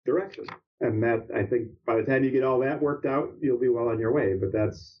realistic direction? And that, I think, by the time you get all that worked out, you'll be well on your way. But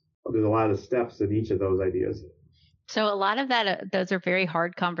there's a lot of steps in each of those ideas. So a lot of those are very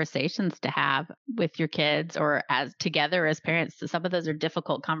hard conversations to have with your kids or as together as parents. So some of those are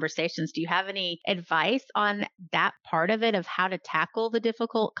difficult conversations. Do you have any advice on that part of it, of how to tackle the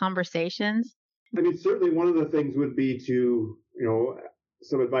difficult conversations? I mean, certainly one of the things would be to,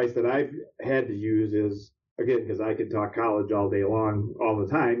 some advice that I've had to use is, again, because I could talk college all day long, all the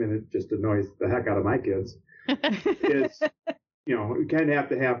time, and it just annoys the heck out of my kids, is, we kind of have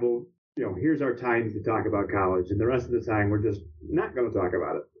to have, here's our times to talk about college, and the rest of the time we're just not going to talk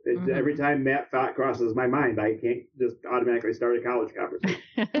about it. Every time that thought crosses my mind, I can't just automatically start a college conversation.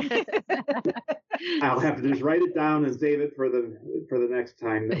 I'll have to just write it down and save it for the next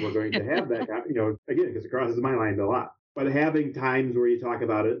time that we're going to have that, again, because it crosses my mind a lot. But having times where you talk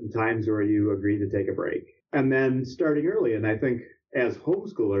about it and times where you agree to take a break. And then starting early. And I think as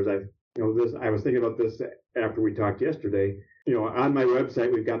homeschoolers, I was thinking about this after we talked yesterday. On my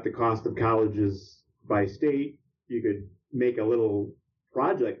website, we've got the cost of colleges by state. You could make a little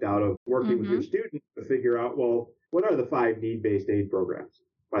project out of working with your students to figure out, well, what are the 5 need-based aid programs?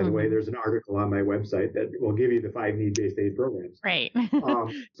 By the way, there's an article on my website that will give you the 5 need-based aid programs. Right.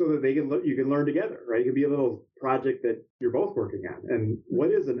 So that you can learn together, right? It could be a little project that you're both working on. And what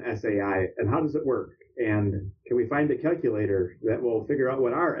is an SAI and how does it work? And can we find a calculator that will figure out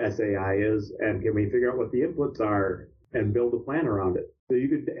what our SAI is? And can we figure out what the inputs are and build a plan around it? So you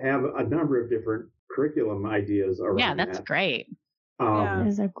could have a number of different curriculum ideas around that. Yeah, that's great. That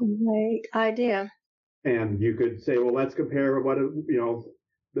is a great idea. And you could say, well, let's compare what,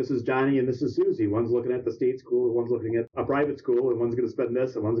 this is Johnny and this is Susie. One's looking at the state school, and one's looking at a private school, and one's going to spend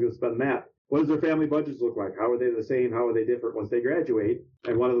this and one's going to spend that. What does their family budgets look like? How are they the same? How are they different once they graduate?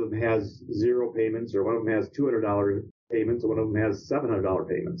 And one of them has 0 payments, or one of them has $200 payments, or one of them has $700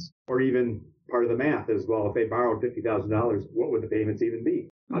 payments. Or even part of the math is, well, if they borrowed $50,000, what would the payments even be?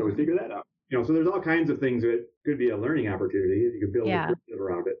 How do we figure that out? So there's all kinds of things that could be a learning opportunity. You could build a curriculum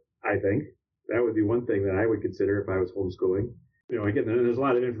around it, I think. That would be one thing that I would consider if I was homeschooling. Again, there's a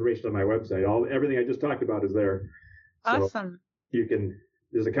lot of information on my website. Everything I just talked about is there. Awesome. So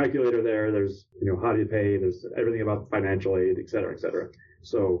there's a calculator there. There's, how do you pay? There's everything about financial aid, et cetera, et cetera.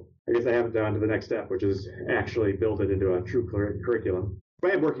 So I guess I haven't gone to the next step, which is actually build it into a true curriculum.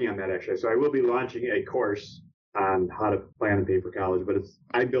 But I'm working on that, actually. So I will be launching a course on how to plan and pay for college, but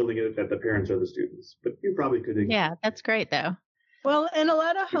I'm building it that the parents are the students. But you probably could. Yeah, that's great, though. Well, in a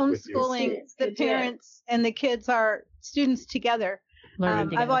lot of homeschooling, the parents and the kids are students together.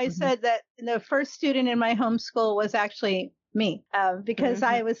 I've always said that the first student in my homeschool was actually me because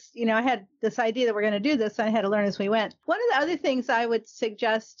I was, I had this idea that we're going to do this and I had to learn as we went. One of the other things I would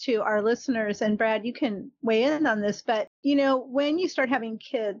suggest to our listeners, and Brad, you can weigh in on this, but, when you start having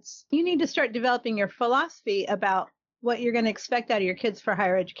kids, you need to start developing your philosophy about what you're going to expect out of your kids for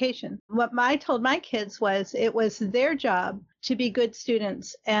higher education. What I told my kids was it was their job to be good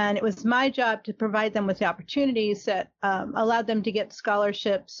students, and it was my job to provide them with the opportunities that allowed them to get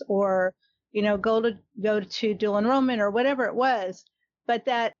scholarships or, go to dual enrollment or whatever it was, but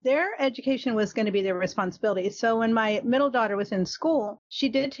that their education was going to be their responsibility. So when my middle daughter was in school, she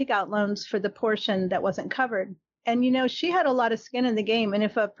did take out loans for the portion that wasn't covered. And, she had a lot of skin in the game. And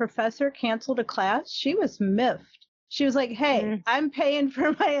if a professor canceled a class, she was miffed. She was like, hey, I'm paying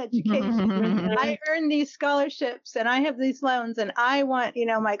for my education. I earned these scholarships and I have these loans and I want,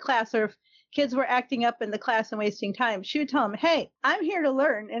 my class. Or if kids were acting up in the class and wasting time, she would tell them, hey, I'm here to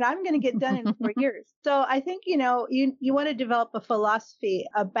learn and I'm going to get done in 4 years. So I think, you want to develop a philosophy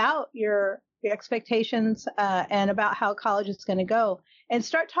about your expectations and about how college is going to go, and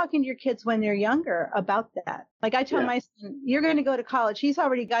start talking to your kids when they're younger about that. Like I tell my son, you're going to go to college. He's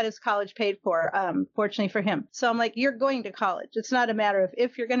already got his college paid for, fortunately for him. So I'm like, you're going to college. It's not a matter of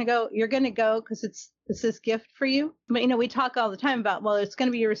if you're going to go, you're going to go because it's this gift for you. But, we talk all the time about, well, it's going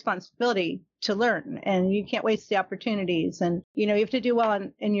to be your responsibility to learn and you can't waste the opportunities. And, you have to do well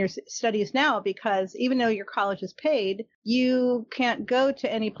in your studies now, because even though your college is paid, you can't go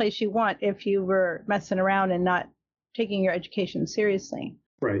to any place you want if you were messing around and not taking your education seriously.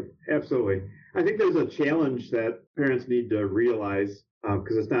 Right. Absolutely. I think there's a challenge that parents need to realize,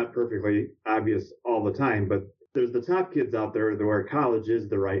 because it's not perfectly obvious all the time, but there's the top kids out there where college is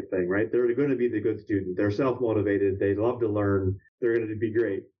the right thing, right? They're going to be the good student. They're self-motivated. They love to learn. They're going to be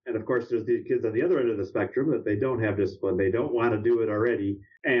great. And of course, there's the kids on the other end of the spectrum that they don't have discipline. They don't want to do it already.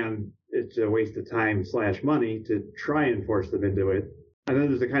 And it's a waste of time / money to try and force them into it. And then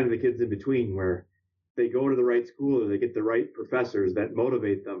there's the kind of the kids in between where they go to the right school or they get the right professors that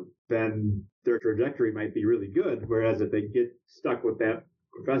motivate them, then their trajectory might be really good. Whereas if they get stuck with that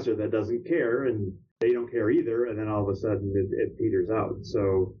professor that doesn't care and they don't care either, and then all of a sudden it peters out.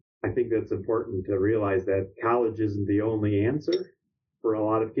 So I think that's important to realize that college isn't the only answer for a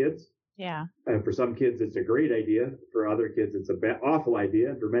lot of kids. Yeah. And for some kids, it's a great idea. For other kids, it's an awful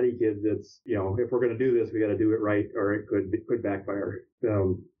idea. And for many kids, it's, if we're going to do this, we got to do it right, or it could backfire.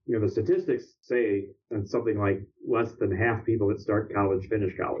 The statistics say that something like less than half people that start college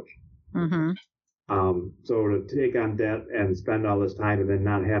finish college. Mm-hmm. So to take on debt and spend all this time and then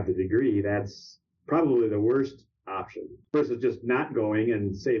not have the degree, that's probably the worst option versus just not going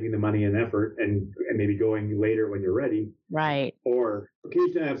and saving the money and effort and maybe going later when you're ready. Right. Or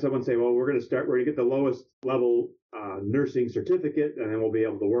occasionally I have someone say, well, we're going to get the lowest level nursing certificate, and then we'll be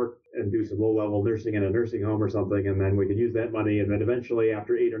able to work and do some low level nursing in a nursing home or something. And then we can use that money. And then eventually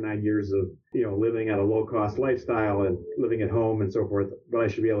after 8 or 9 years of, living at a low cost lifestyle and living at home and so forth, but I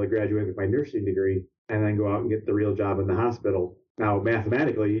should be able to graduate with my nursing degree and then go out and get the real job in the hospital. Now,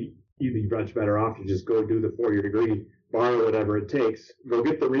 mathematically, you'd be much better off to just go do the 4-year degree, borrow whatever it takes, go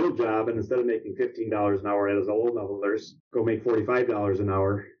get the real job, and instead of making $15 an hour as a low-level nurse, go make $45 an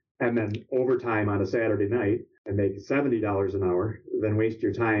hour, and then overtime on a Saturday night and make $70 an hour, then waste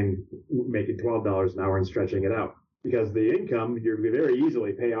your time making $12 an hour and stretching it out. Because the income, you can very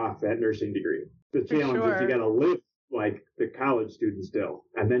easily pay off that nursing degree. The challenge is you got to live like the college student still,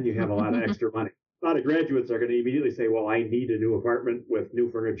 and then you have a lot of extra money. A lot of graduates are going to immediately say, well, I need a new apartment with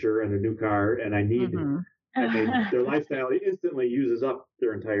new furniture and a new car, and I need, and their lifestyle instantly uses up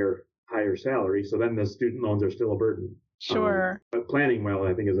their entire higher salary. So then the student loans are still a burden. Sure. But planning well,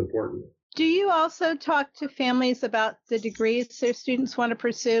 I think, is important. Do you also talk to families about the degrees their students want to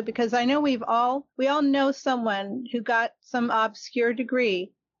pursue? Because I know we all know someone who got some obscure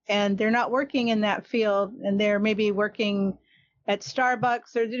degree and they're not working in that field, and they're maybe working at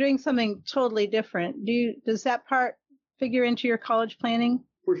Starbucks, or they're doing something totally different. Does that part figure into your college planning?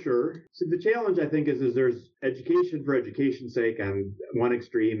 For sure. So the challenge, I think, is there's education for education's sake on one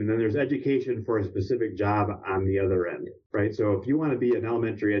extreme, and then there's education for a specific job on the other end, right? So if you want to be an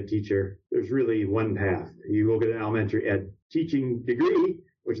elementary ed teacher, there's really one path. You go get an elementary ed teaching degree,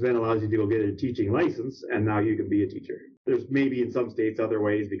 which then allows you to go get a teaching license, and now you can be a teacher. There's maybe in some states other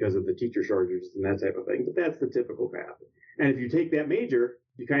ways because of the teacher shortages and that type of thing, but that's the typical path. And if you take that major,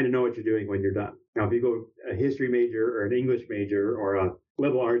 you kind of know what you're doing when you're done. Now, if you go a history major or an English major or a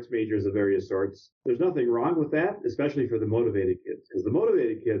liberal arts majors of various sorts, there's nothing wrong with that, especially for the motivated kids, because the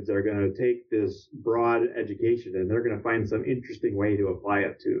motivated kids are going to take this broad education and they're going to find some interesting way to apply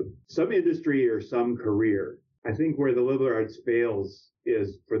it to some industry or some career. I think where the liberal arts fails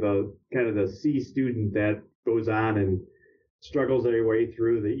is for the kind of the C student that goes on and struggles their way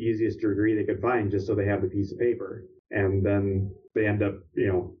through the easiest degree they could find just so they have the piece of paper. And then they end up,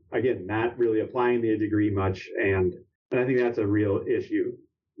 again, not really applying the degree much. And I think that's a real issue.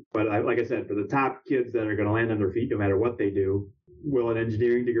 But like I said, for the top kids that are going to land on their feet no matter what they do, will an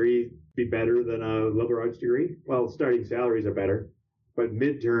engineering degree be better than a liberal arts degree? Well, starting salaries are better, but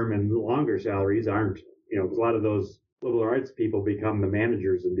midterm and longer salaries aren't. Because a lot of those liberal arts people become the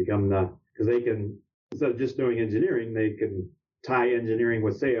managers and because they can, instead of just doing engineering, they can tie engineering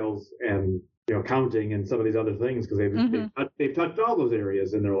with sales and accounting and some of these other things because they've touched all those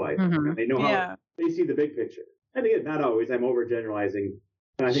areas in their life. And they know how they see the big picture. And again, not always. I'm overgeneralizing.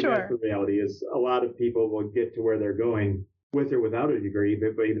 And I think that's the reality is a lot of people will get to where they're going with or without a degree,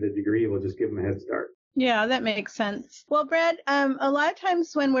 but maybe the degree will just give them a head start. Yeah, that makes sense. Well, Brad, a lot of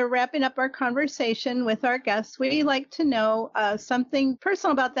times when we're wrapping up our conversation with our guests, we like to know something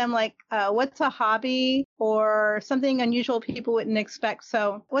personal about them, like what's a hobby or something unusual people wouldn't expect.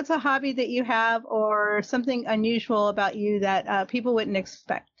 So what's a hobby that you have or something unusual about you that people wouldn't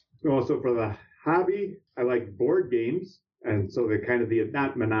expect? Well, so for the hobby, I like board games. And so they're kind of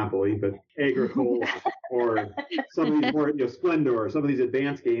not Monopoly, but Agricola or some of these more, Splendor, some of these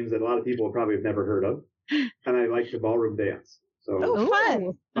advanced games that a lot of people probably have never heard of. And I like the ballroom dance. So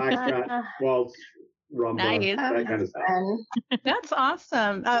fun. Foxtrot, waltz, rumba, Nice. that kind of stuff. That's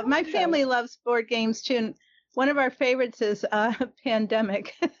awesome. My family loves board games too. And one of our favorites is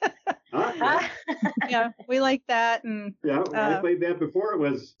Pandemic. Yeah, we like that. And I played that before it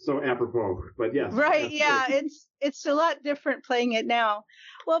was so apropos, but yes. Right. Yeah. It's a lot different playing it now.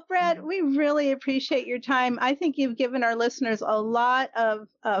 Well, Brad, we really appreciate your time. I think you've given our listeners a lot of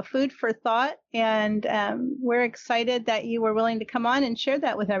food for thought, and we're excited that you were willing to come on and share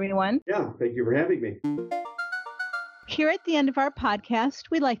that with everyone. Yeah. Thank you for having me. Here at the end of our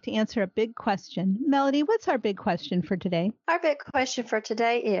podcast, we like to answer a big question. Melody, what's our big question for today? Our big question for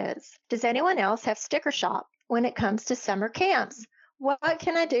today is, does anyone else have sticker shock when it comes to summer camps? What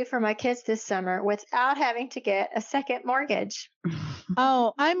can I do for my kids this summer without having to get a second mortgage?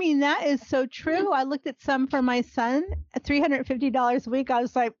 Oh, I mean, that is so true. I looked at some for my son, $350 a week. I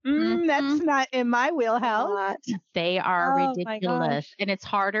was like, that's not in my wheelhouse. They are ridiculous. And it's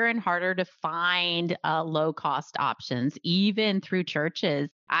harder and harder to find low-cost options, even through churches.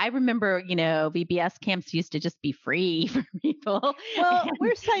 I remember, VBS camps used to just be free for people. Well,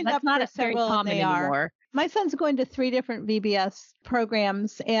 we're signed up for several common anymore. My son's going to 3 different VBS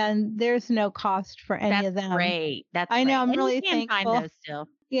programs, and there's no cost for any of them. That's great. I know. I'm and really you can thankful. Find those still.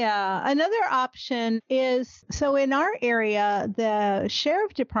 Yeah. Another option is, so in our area, the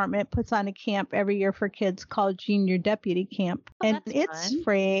sheriff department puts on a camp every year for kids called Junior Deputy Camp. And it's fun.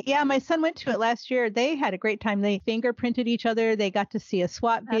 Free. Yeah. My son went to it last year. They had a great time. They fingerprinted each other. They got to see a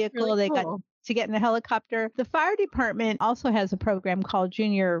SWAT vehicle. Really they cool. got to get in a helicopter. The fire department also has a program called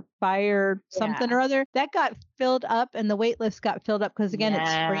Junior Fire something or other. That got filled up, and the wait list got filled up because, again,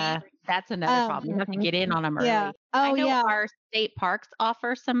 it's free. That's another problem. You have to get in on them early. Yeah. I know our state parks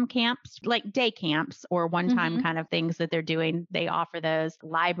offer some camps, like day camps or one-time kind of things that they're doing. They offer those.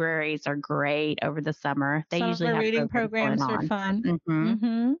 Libraries are great over the summer. They usually have reading programs are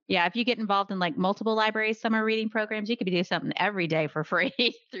fun. Yeah, if you get involved in like multiple libraries, summer reading programs, you could be doing something every day for free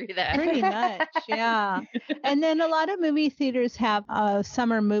through that. Pretty much, yeah. And then a lot of movie theaters have a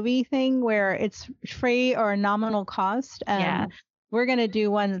summer movie thing where it's free or a nominal cost. We're going to do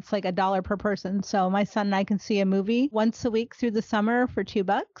one that's like $1 per person. So my son and I can see a movie once a week through the summer for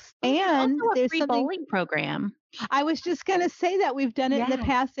 $2. And also there's a free bowling program. I was just going to say that we've done it in the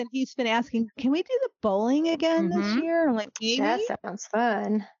past, and he's been asking, can we do the bowling again this year? I'm like, maybe. That sounds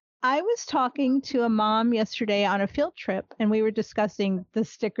fun. I was talking to a mom yesterday on a field trip, and we were discussing the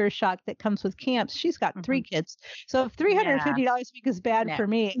sticker shock that comes with camps. She's got 3 kids. So if $350 a week is bad for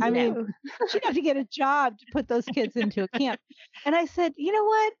me, I mean, she'd have to get a job to put those kids into a camp. And I said, you know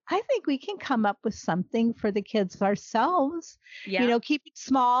what? I think we can come up with something for the kids ourselves. Yeah. Keep it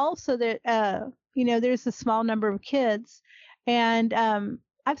small so that, there's a small number of kids. And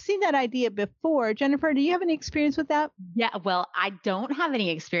I've seen that idea before. Jennifer, do you have any experience with that? Yeah, well, I don't have any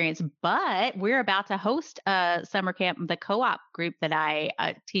experience, but we're about to host a summer camp, the co-op group that I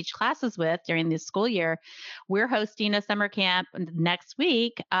teach classes with during this school year. We're hosting a summer camp next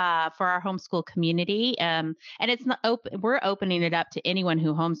week for our homeschool community. And it's not open. We're opening it up to anyone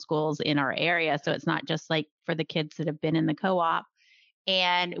who homeschools in our area. So it's not just like for the kids that have been in the co-op.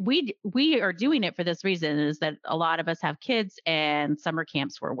 And we are doing it for this reason, is that a lot of us have kids and summer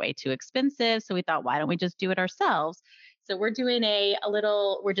camps were way too expensive. So we thought, why don't we just do it ourselves? So we're doing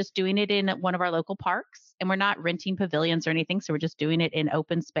we're just doing it in one of our local parks, and we're not renting pavilions or anything. So we're just doing it in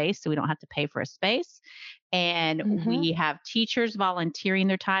open space. So we don't have to pay for a space. And we have teachers volunteering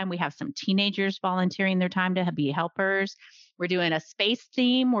their time. We have some teenagers volunteering their time to be helpers. We're doing a space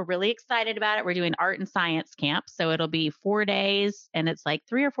theme. We're really excited about it. We're doing art and science camp. So it'll be 4 days, and it's like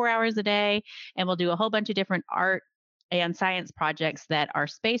 3 or 4 hours a day. And we'll do a whole bunch of different art and science projects that are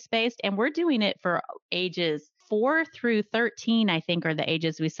space-based. And we're doing it for ages 4 through 13, I think, are the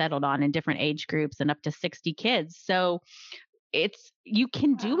ages we settled on in different age groups, and up to 60 kids. So you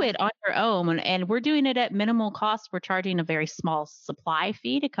can do it on your own, and we're doing it at minimal cost. We're charging a very small supply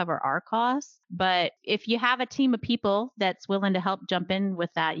fee to cover our costs. But if you have a team of people that's willing to help jump in with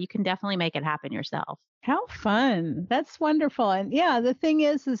that, you can definitely make it happen yourself. How fun. That's wonderful. And yeah, the thing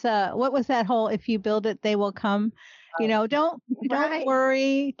is what was that whole, if you build it, they will come? Don't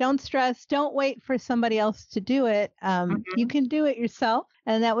worry, don't stress, don't wait for somebody else to do it. You can do it yourself.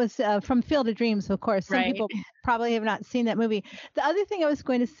 And that was from Field of Dreams, of course. Some people probably have not seen that movie. The other thing I was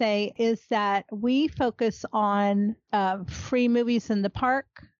going to say is that we focus on free movies in the park,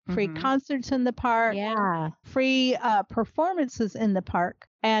 free concerts in the park, free performances in the park.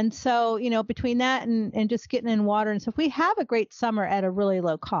 And so, between that and just getting in water and stuff, we have a great summer at a really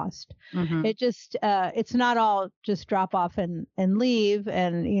low cost. It just, it's not all just drop off and leave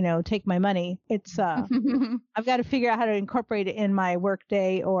and, take my money. It's, I've got to figure out how to incorporate it in my work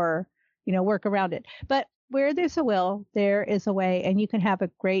day or, work around it. But where there's a will, there is a way, and you can have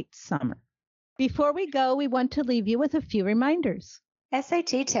a great summer. Before we go, we want to leave you with a few reminders.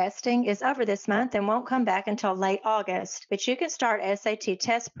 SAT testing is over this month and won't come back until late August, but you can start SAT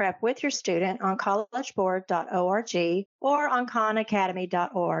test prep with your student on collegeboard.org or on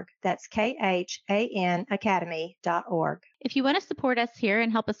khanacademy.org. That's KHAN Academy.org. If you want to support us here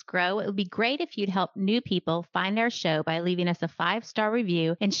and help us grow, it would be great if you'd help new people find our show by leaving us a 5-star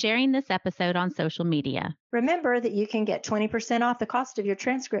review and sharing this episode on social media. Remember that you can get 20% off the cost of your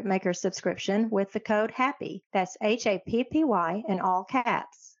Transcript Maker subscription with the code HAPPY. That's HAPPY in all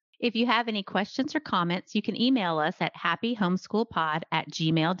caps. If you have any questions or comments, you can email us at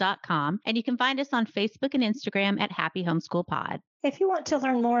happyhomeschoolpod@gmail.com, and you can find us on Facebook and Instagram at Happy Homeschool Pod. If you want to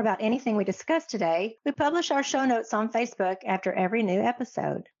learn more about anything we discussed today, we publish our show notes on Facebook after every new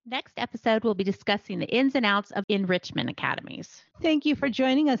episode. Next episode, we'll be discussing the ins and outs of enrichment academies. Thank you for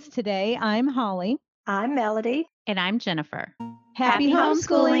joining us today. I'm Holly. I'm Melody. And I'm Jennifer. Happy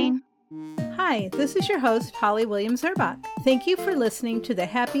homeschooling. Hi, this is your host, Holly Williams-Erbach. Thank you for listening to the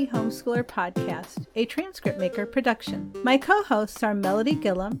Happy Homeschooler Podcast, a Transcript Maker production. My co-hosts are Melody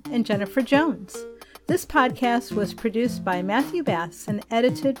Gillum and Jennifer Jones. This podcast was produced by Matthew Bass and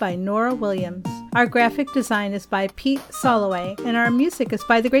edited by Nora Williams. Our graphic design is by Pete Soloway, and our music is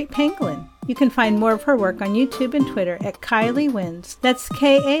by The Great Pangolin. You can find more of her work on YouTube and Twitter at Kylie Wins. That's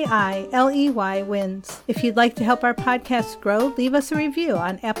Kailey Wins. If you'd like to help our podcast grow, leave us a review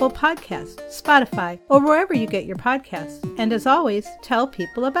on Apple Podcasts, Spotify, or wherever you get your podcasts. And as always, tell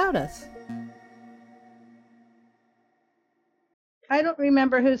people about us. I don't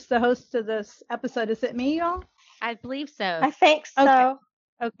remember who's the host of this episode. Is it me, y'all? I believe so. I think so.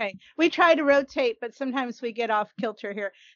 Okay. We try to rotate, but sometimes we get off kilter here.